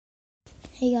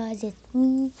Hey guys, it's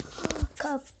me,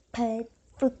 Cuphead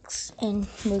Fix, and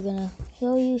we're gonna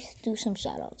show you do some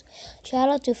shoutouts. Shout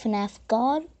out to FNAF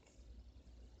God.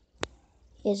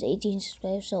 He has 18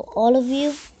 subscribers, so all of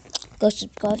you go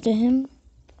subscribe to him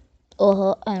or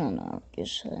her. I don't know,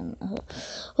 just him, her,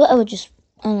 whoever. Just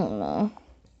I don't know.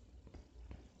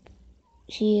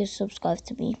 She is subscribed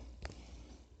to me.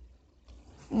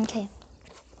 Okay,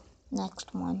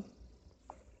 next one.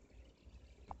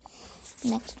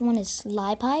 Next one is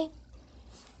SlyPie.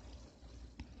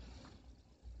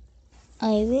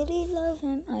 I really love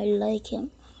him. I like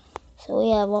him. So we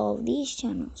have all of these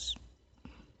channels.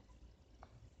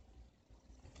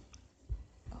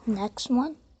 Next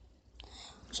one.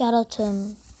 Shout out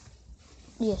to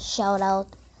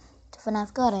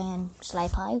FNAF God and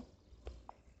SlyPie.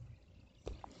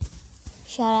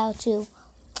 Shout out to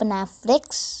FNAF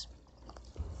Fix,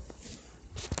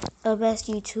 the best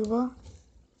YouTuber.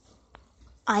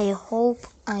 I hope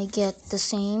I get the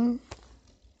same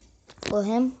for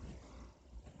him.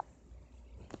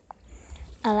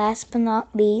 And last but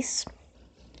not least,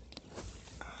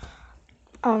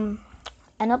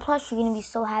 NLPlush, you're gonna be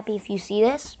so happy if you see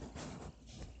this.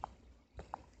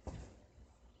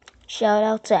 Shout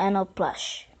out to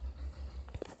NLPlush.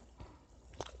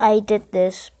 I did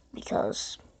this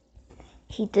because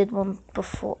he did one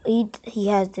before. He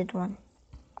has did one.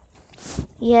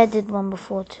 He had did one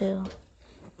before too.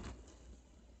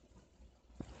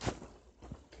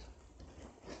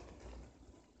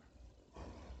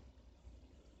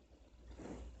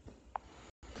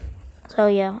 So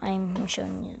yeah, I'm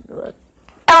showing you the work.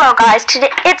 Hello guys, today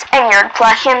it's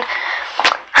NLPlush, and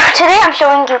today I'm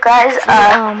showing you guys,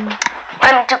 I'm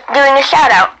doing a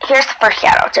shout out. Here's the first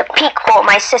shout out to Peekhole,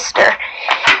 my sister.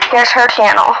 Here's her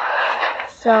channel.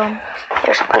 So,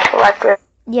 here's a bunch of letters.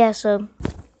 Yeah, so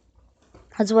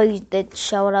that's why we did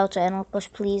shout out to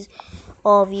NLPlush. Please,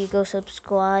 all of you go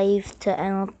subscribe to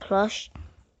NLPlush.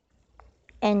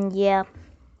 And yeah,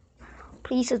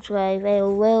 please subscribe. I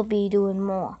will be doing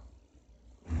more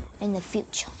in the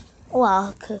future.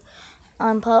 Well, okay,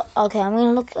 I'm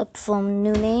gonna look up some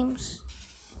new names,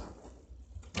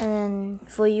 and then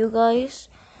for you guys,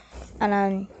 and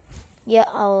then yeah,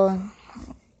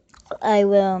 I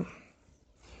will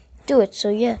do it. So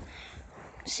yeah,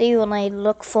 see you when I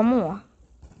look for more.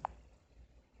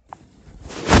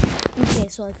 Okay,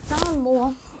 so I found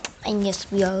more, and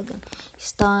yes, we are gonna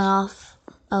start off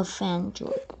of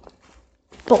Fandroid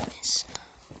bonus.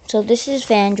 So this is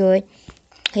Fandroid.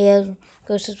 Here,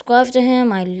 go subscribe to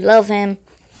him. I love him.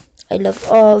 I love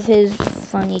all of his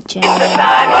funny channels. Oh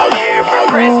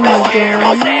my god.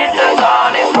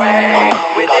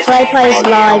 SlyPie is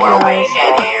live, guys.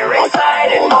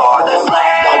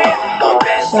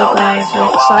 So guys,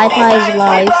 SlyPie is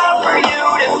live.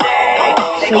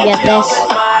 So get this.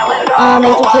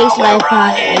 It's okay, SlyPie. I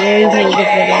really made a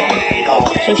video.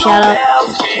 So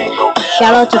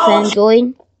shout out to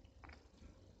Fandroid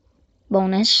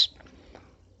bonus.